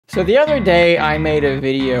So the other day I made a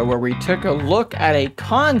video where we took a look at a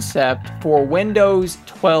concept for Windows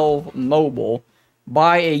 12 Mobile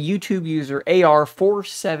by a YouTube user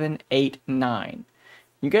AR4789.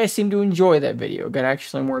 You guys seem to enjoy that video. Got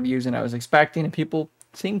actually more views than I was expecting, and people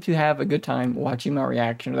seem to have a good time watching my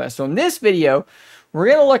reaction to that. So in this video, we're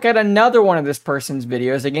going to look at another one of this person's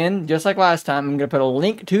videos. Again, just like last time, I'm going to put a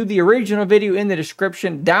link to the original video in the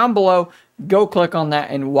description down below. Go click on that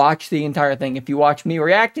and watch the entire thing. If you watch me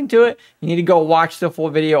reacting to it, you need to go watch the full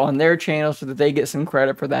video on their channel so that they get some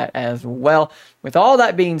credit for that as well. With all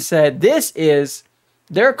that being said, this is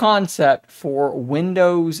their concept for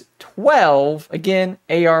Windows 12. Again,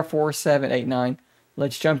 AR4789.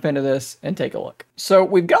 Let's jump into this and take a look. So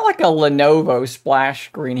we've got like a Lenovo splash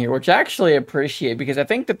screen here, which I actually appreciate because I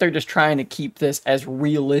think that they're just trying to keep this as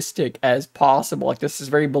realistic as possible. Like this is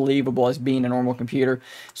very believable as being a normal computer.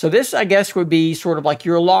 So this, I guess, would be sort of like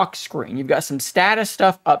your lock screen. You've got some status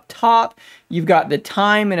stuff up top. You've got the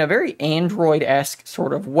time in a very Android-esque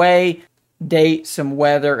sort of way. Date, some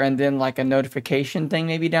weather, and then like a notification thing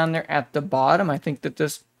maybe down there at the bottom. I think that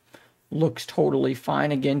this looks totally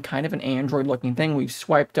fine. Again, kind of an Android looking thing. We've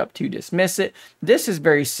swiped up to dismiss it. This is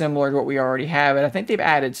very similar to what we already have, and I think they've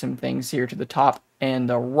added some things here to the top and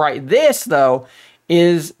the right. This, though,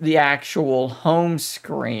 is the actual home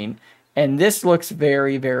screen, and this looks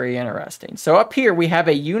very, very interesting. So up here, we have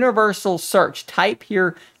a universal search. Type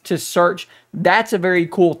here to search. That's a very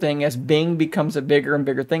cool thing as Bing becomes a bigger and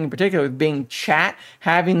bigger thing, in particular with Bing Chat,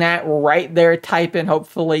 having that right there, type in,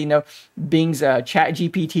 hopefully, Bing's Chat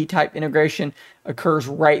GPT type integration occurs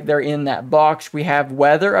right there in that box. We have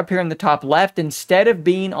weather up here in the top left instead of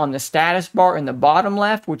being on the status bar in the bottom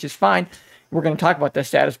left, which is fine. We're going to talk about the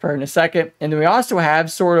status bar in a second. And then we also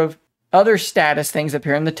have sort of other status things up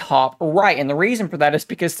here in the top right. And the reason for that is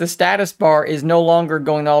because the status bar is no longer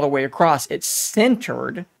going all the way across. It's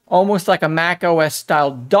centered, almost like a Mac OS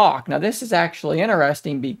style dock. Now this is actually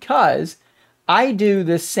interesting because I do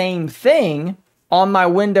the same thing on my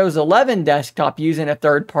Windows 11 desktop using a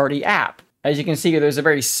third-party app. As you can see, there's a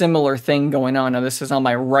very similar thing going on. Now, this is on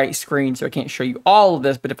my right screen, so I can't show you all of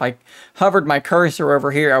this, but if I hovered my cursor over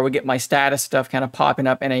here, I would get my status stuff kind of popping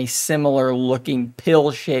up in a similar looking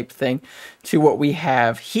pill-shaped thing to what we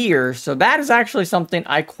have here. So that is actually something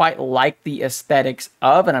I quite like the aesthetics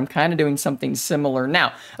of, and I'm kind of doing something similar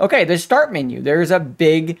now. Okay, the start menu. There's a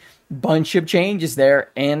big bunch of changes there,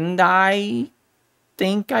 and I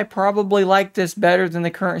think I probably like this better than the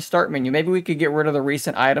current start menu. Maybe we could get rid of the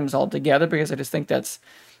recent items altogether because I just think that's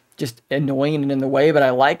just annoying and in the way, but I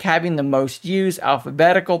like having the most used,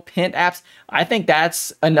 alphabetical, pinned apps. I think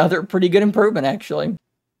that's another pretty good improvement, actually.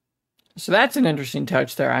 So that's an interesting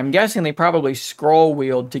touch there. I'm guessing they probably scroll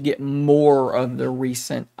wheeled to get more of the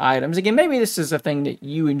recent items. Again, maybe this is a thing that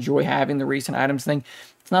you enjoy having, the recent items thing.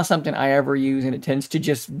 It's not something I ever use, and it tends to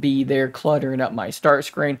just be there cluttering up my start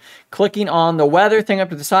screen. Clicking on the weather thing up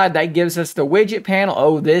to the side, that gives us the widget panel.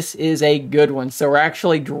 Oh, this is a good one. So we're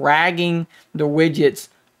actually dragging the widgets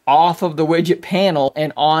off of the widget panel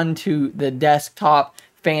and onto the desktop.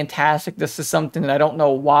 Fantastic. This is something that I don't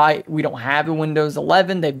know why we don't have in Windows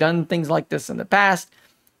 11. They've done things like this in the past.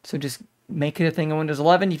 So just make it a thing in Windows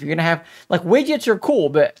 11. If you're going to have, like, widgets are cool,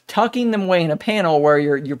 but tucking them away in a panel where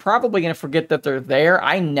you're probably going to forget that they're there.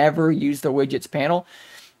 I never use the widgets panel.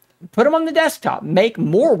 Put them on the desktop. Make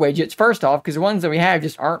more widgets, first off, because the ones that we have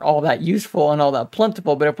just aren't all that useful and all that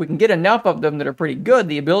plentiful. But if we can get enough of them that are pretty good,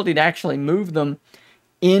 the ability to actually move them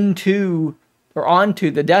into, or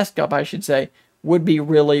onto the desktop, I should say, would be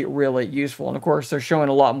really, really useful. And of course, they're showing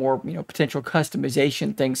a lot more, potential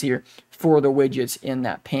customization things here for the widgets in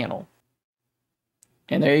that panel.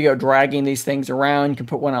 And there you go, dragging these things around. You can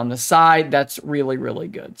put one on the side. That's really, really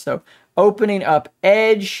good. So opening up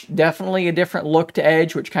Edge, definitely a different look to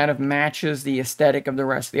Edge, which kind of matches the aesthetic of the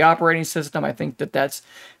rest of the operating system. I think that that's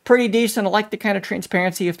pretty decent. I like the kind of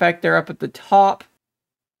transparency effect there up at the top.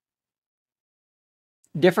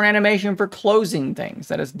 Different animation for closing things.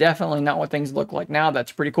 That is definitely not what things look like now.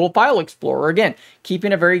 That's pretty cool. File Explorer, again,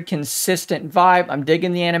 keeping a very consistent vibe. I'm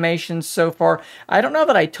digging the animations so far. I don't know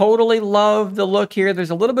that I totally love the look here. There's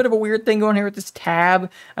a little bit of a weird thing going here with this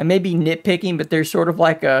tab. I may be nitpicking, but there's sort of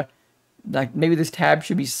like maybe this tab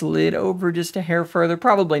should be slid over just a hair further.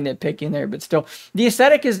 Probably nitpicking there, but still. The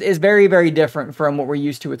aesthetic is very, very different from what we're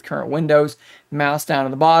used to with current Windows. Mouse down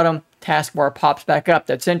at the bottom. Taskbar pops back up.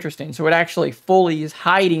 That's interesting. So it actually fully is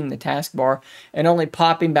hiding the taskbar and only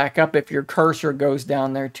popping back up if your cursor goes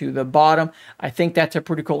down there to the bottom. I think that's a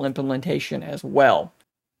pretty cool implementation as well.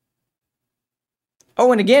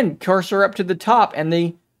 Oh, and again, cursor up to the top and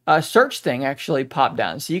the search thing actually popped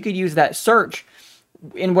down. So you could use that search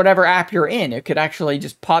in whatever app you're in. It could actually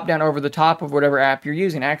just pop down over the top of whatever app you're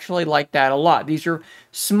using. I actually like that a lot. These are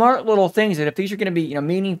smart little things that if these are going to be,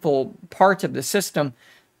 meaningful parts of the system,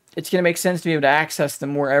 it's going to make sense to be able to access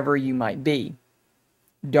them wherever you might be.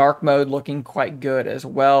 Dark mode looking quite good as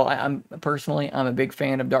well. I'm a big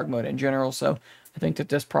fan of dark mode in general, so I think that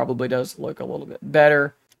this probably does look a little bit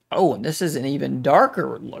better. Oh, and this is an even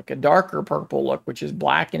darker look, a darker purple look, which is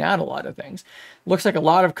blacking out a lot of things. Looks like a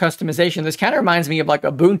lot of customization. This kind of reminds me of like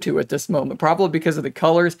Ubuntu at this moment, probably because of the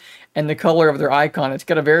colors and the color of their icon. It's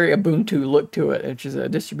got a very Ubuntu look to it, which is a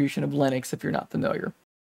distribution of Linux if you're not familiar.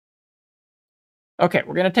 Okay,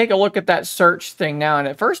 we're going to take a look at that search thing now.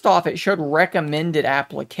 And first off, it showed recommended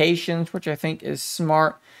applications, which I think is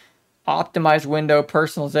smart. Optimized window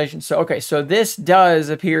personalization. So, okay, so this does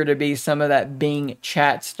appear to be some of that Bing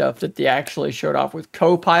chat stuff that they actually showed off with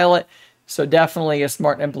Copilot. So definitely a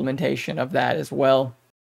smart implementation of that as well.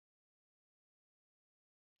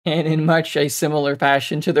 And in much a similar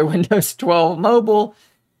fashion to their Windows 12 mobile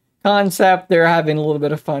concept, they're having a little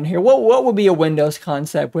bit of fun here. What would be a Windows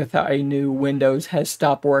concept without a new Windows has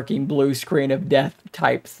stopped working blue screen of death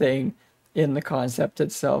type thing in the concept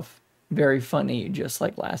itself? Very funny, just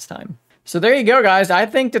like last time. So there you go, guys. I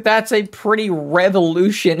think that that's a pretty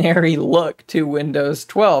revolutionary look to Windows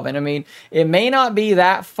 12. And I mean, it may not be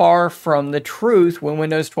that far from the truth when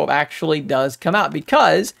Windows 12 actually does come out.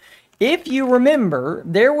 Because if you remember,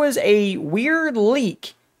 there was a weird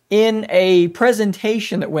leak in a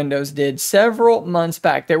presentation that Windows did several months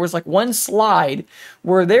back. There was like one slide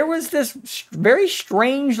where there was this very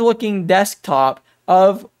strange looking desktop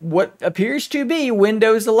of what appears to be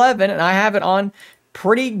Windows 11, and I have it on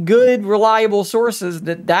pretty good, reliable sources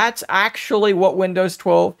that that's actually what Windows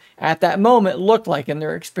 12 at that moment looked like in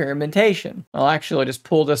their experimentation. I'll actually just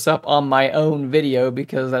pull this up on my own video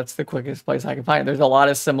because that's the quickest place I can find it. There's a lot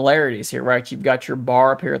of similarities here, right? You've got your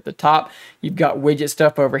bar up here at the top. You've got widget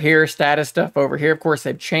stuff over here, status stuff over here. Of course,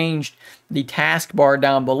 they've changed the taskbar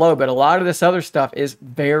down below, but a lot of this other stuff is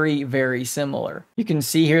very, very similar. You can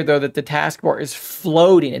see here, though, that the taskbar is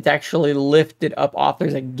floating. It's actually lifted up off.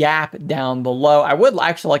 There's a gap down below. I would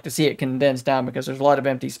actually like to see it condensed down because there's a lot of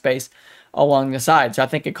empty space along the side. So I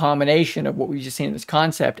think a combination of what we've just seen in this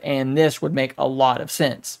concept and this would make a lot of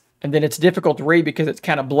sense. And then it's difficult to read because it's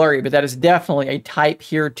kind of blurry, but that is definitely a type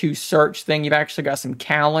here to search thing. You've actually got some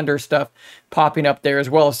calendar stuff popping up there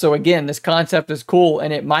as well. So again, this concept is cool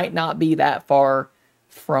and it might not be that far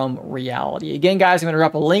from reality. Again, guys, I'm going to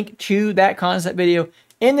drop a link to that concept video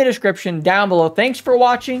in the description down below. Thanks for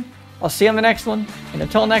watching. I'll see you on the next one. And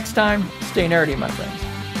until next time, stay nerdy, my friends.